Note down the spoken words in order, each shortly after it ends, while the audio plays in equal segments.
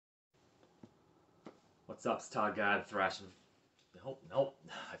What's up, Todd God Thrashing? Nope,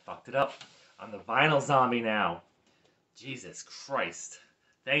 I fucked it up. I'm the Vinyl Zombie now. Jesus Christ.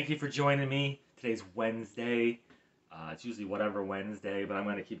 Thank you for joining me. Today's Wednesday. It's usually whatever Wednesday, but I'm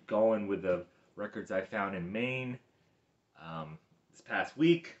going to keep going with the records I found in Maine this past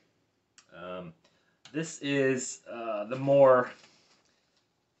week. This is the more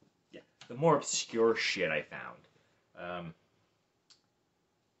obscure shit I found.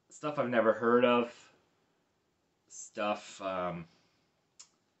 Stuff I've never heard of. Stuff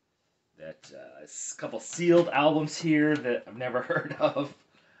that a couple sealed albums here that I've never heard of.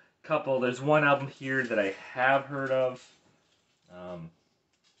 There's one album here that I have heard of.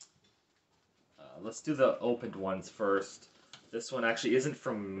 Let's do the opened ones first. This one actually isn't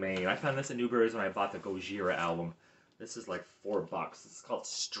from Maine. I found this at Newberry's when I bought the Gojira album. This is like $4. It's called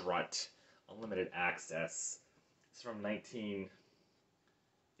Strut, Unlimited Access. It's from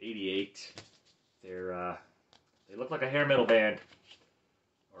 1988. They look like a hair metal band,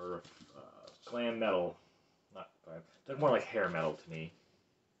 or glam metal. Not glam. They look more like hair metal to me.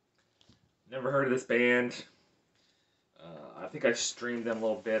 Never heard of this band. I think I streamed them a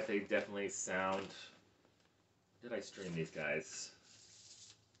little bit. They definitely sound... Did I stream these guys?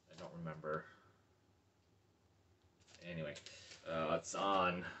 I don't remember. Anyway, it's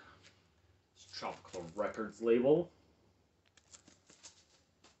on Tropical Records label.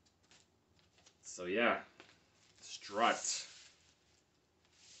 So yeah, Strut.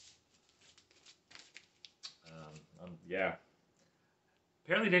 Yeah.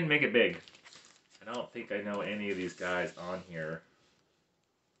 Apparently didn't make it big. I don't think I know any of these guys on here.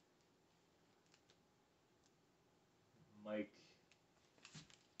 Mike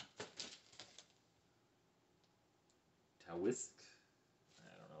Tawisk? I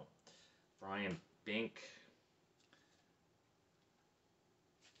don't know. Brian Bink.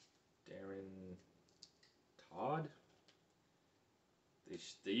 Darren Todd?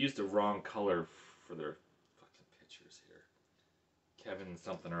 They used the wrong color for their fucking pictures here. Kevin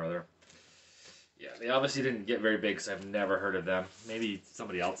something or other. Yeah, they obviously didn't get very big because I've never heard of them. Maybe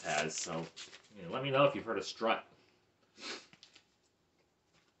somebody else has, so let me know if you've heard of Strut.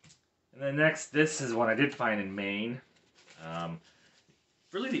 And then next, this is one I did find in Maine.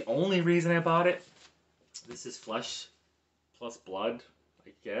 Really the only reason I bought it. This is Flesh Plus Blood,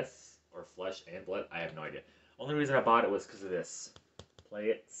 I guess. Or Flesh and Blood, I have no idea. Only reason I bought it was because of this. Play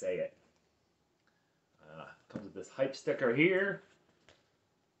it, say it. Comes with this hype sticker here.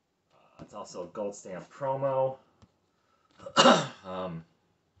 It's also a gold stamp promo.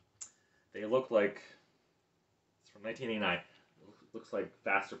 They look like... It's from 1989. Looks like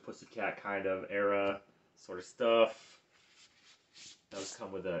Faster Pussycat kind of era sort of stuff. Does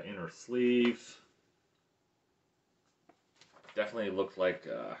come with an inner sleeve. Definitely looked like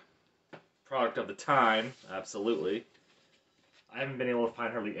a product of the time, absolutely. I haven't been able to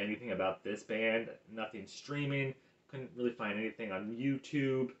find hardly anything about this band. Nothing streaming. Couldn't really find anything on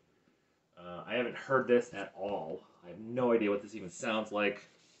YouTube. I haven't heard this at all. I have no idea what this even sounds like.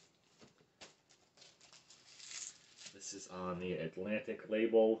 This is on the Atlantic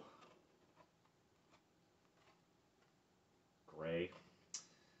label. Gray.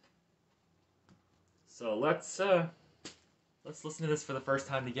 So let's listen to this for the first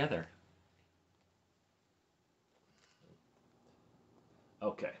time together.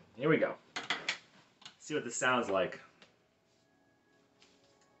 Okay, here we go. See what this sounds like.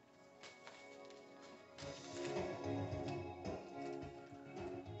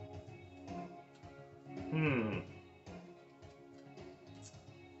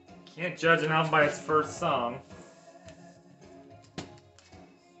 Can't judge an album by its first song.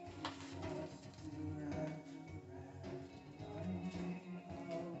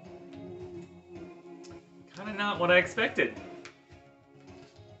 Kinda not what I expected.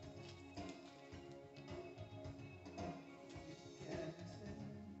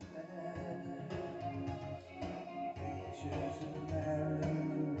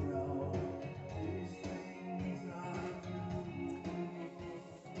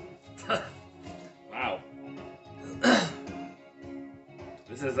 Wow.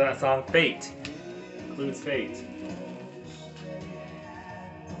 This is that song Fate. Includes Fate.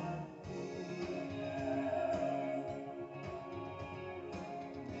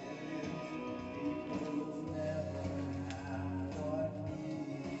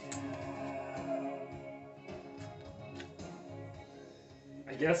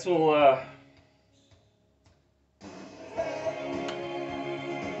 I guess we'll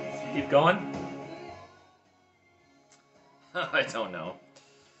keep going. I don't know.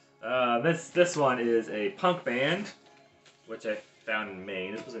 This one is a punk band, which I found in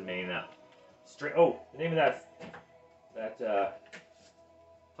Maine. This was in Maine. Oh, the name of that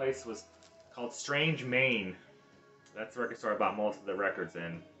place was called Strange Maine. That's the record store I bought most of the records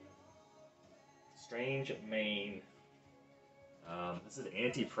in. Strange Maine. This is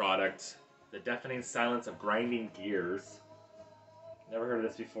Anti-Product. The Deafening Silence of Grinding Gears. Never heard of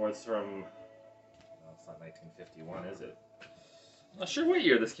this before. It's from... Well, it's not 1951, is it? I'm not sure what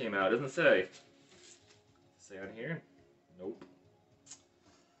year this came out. It doesn't say. Say on here? Nope.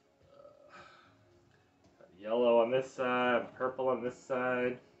 Yellow on this side, purple on this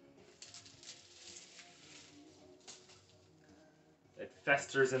side. It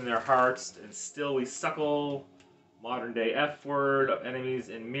festers in their hearts, and still we suckle. Modern day F word of enemies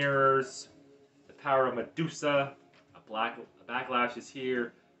in mirrors. The power of Medusa. A backlash is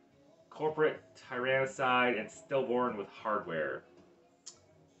here. Corporate tyrannicide and stillborn with hardware.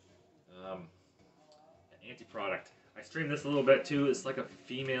 Anti-Product. I streamed this a little bit too. It's like a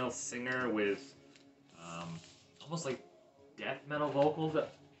female singer with almost like death metal vocals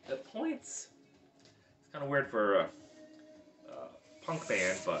at points. It's kind of weird for a punk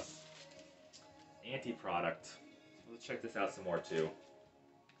band, but Anti-Product. Let's check this out some more too.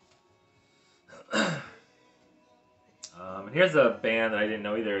 And here's a band that I didn't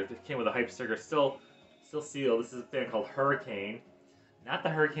know either. It came with a hype sticker, still sealed. This is a band called Hurricane. Not the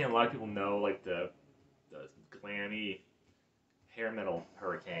Hurricane a lot of people know, like the glammy hair metal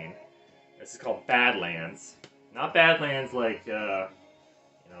Hurricane. This is called Badlands. Not Badlands like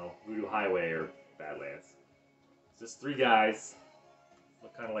Voodoo Highway or Badlands. It's just three guys,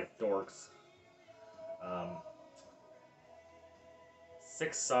 look kind of like dorks.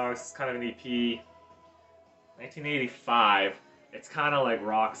 6 songs. It's kind of an EP. 1985. It's kind of like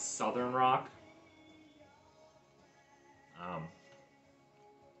rock, southern rock.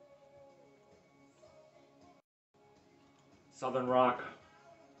 Southern rock.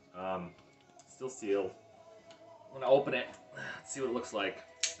 Still sealed. I'm gonna open it. Let's see what it looks like.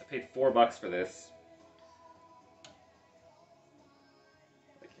 I paid $4 for this.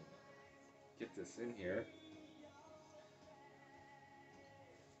 I can get this in here.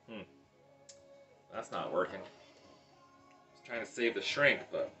 That's not working. I was trying to save the shrink,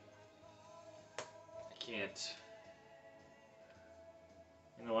 but I can't.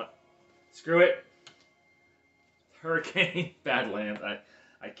 You know what? Screw it. Hurricane Badlands.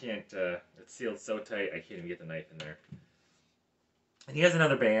 I can't. It's sealed so tight I can't even get the knife in there. And he has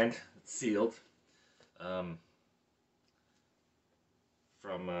another band that's sealed. From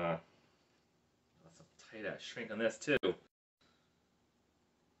that's a tight ass shrink on this too.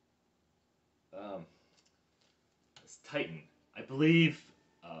 It's Titan. I believe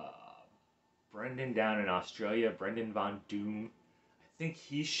Brendan down in Australia, Brendan Von Doom, I think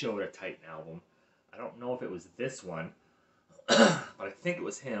he showed a Titan album. I don't know if it was this one, but I think it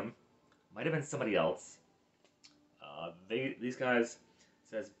was him. Might have been somebody else. These guys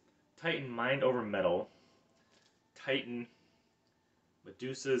says Titan Mind Over Metal, Titan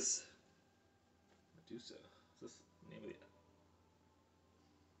Medusa. What's this the name of the?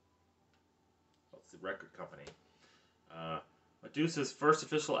 What's the record company? Medusa's first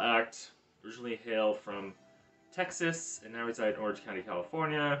official act, originally hail from Texas and now reside in Orange County,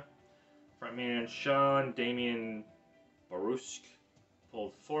 California. Frontman Sean Damien Baruchk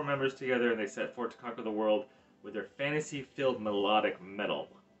pulled 4 members together and they set forth to conquer the world with their fantasy-filled melodic metal.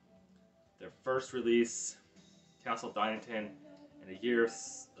 Their first release, Castle Donington, and a year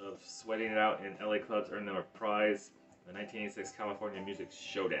of sweating it out in LA clubs earned them a prize in the 1986 California Music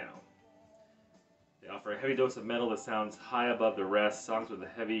Showdown. They offer a heavy dose of metal that sounds high above the rest, songs with a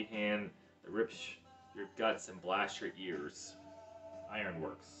heavy hand that rips your guts and blasts your ears.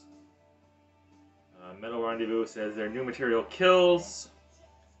 Ironworks. Metal Rendezvous says their new material kills.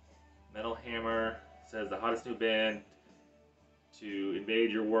 Metal Hammer says the hottest new band to invade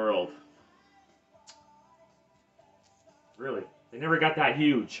your world. Really? They never got that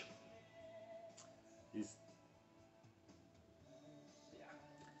huge.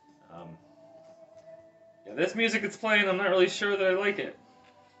 Yeah, this music that's playing, I'm not really sure that I like it.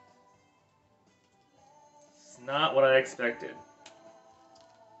 It's not what I expected.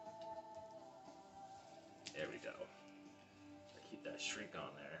 There we go. Keep that shrink on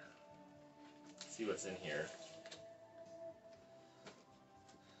there. Let's see what's in here.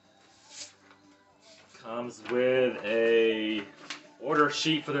 Comes with a order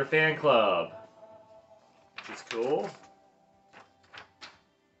sheet for their fan club, which is cool.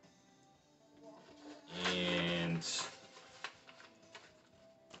 And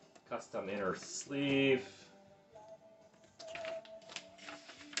custom inner sleeve.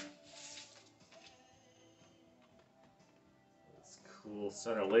 This cool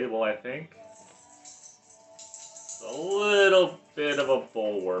center label, I think. a little bit of a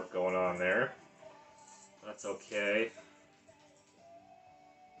bulwark going on there. That's okay.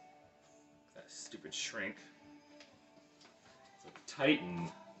 That stupid shrink. So tighten.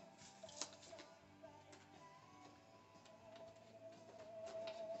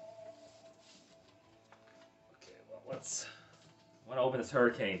 Okay, well I want to open this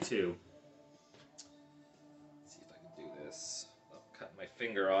Hurricane too. Let's see if I can do this. I'll cut my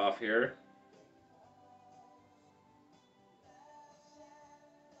finger off here.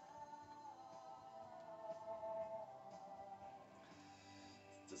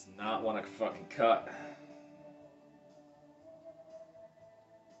 Does not want to fucking cut.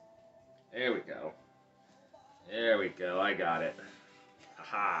 There we go. There we go. I got it.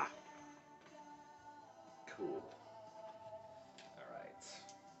 Haha. Cool. Alright.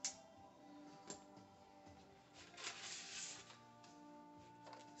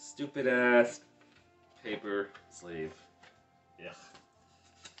 Stupid ass paper sleeve. Yeah.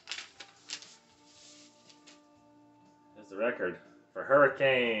 There's the record for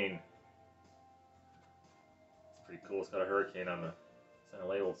Hurricane. It's pretty cool. It's got a hurricane on the center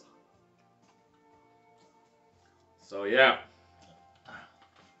labels. So yeah.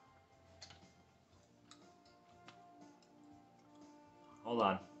 Hold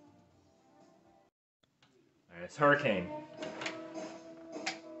on. Alright, it's Hurricane.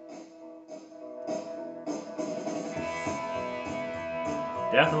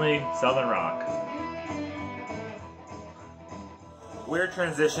 Definitely Southern Rock. Weird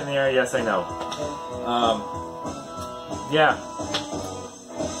transition here, yes I know. Yeah.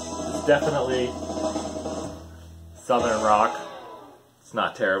 It's definitely Southern Rock. It's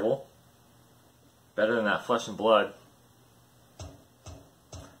not terrible. Better than that Flesh and Blood.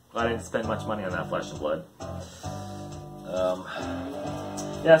 Glad I didn't spend much money on that Flesh and Blood.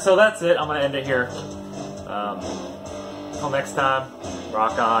 Yeah, so that's it. I'm going to end it here. Until next time,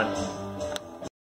 rock on.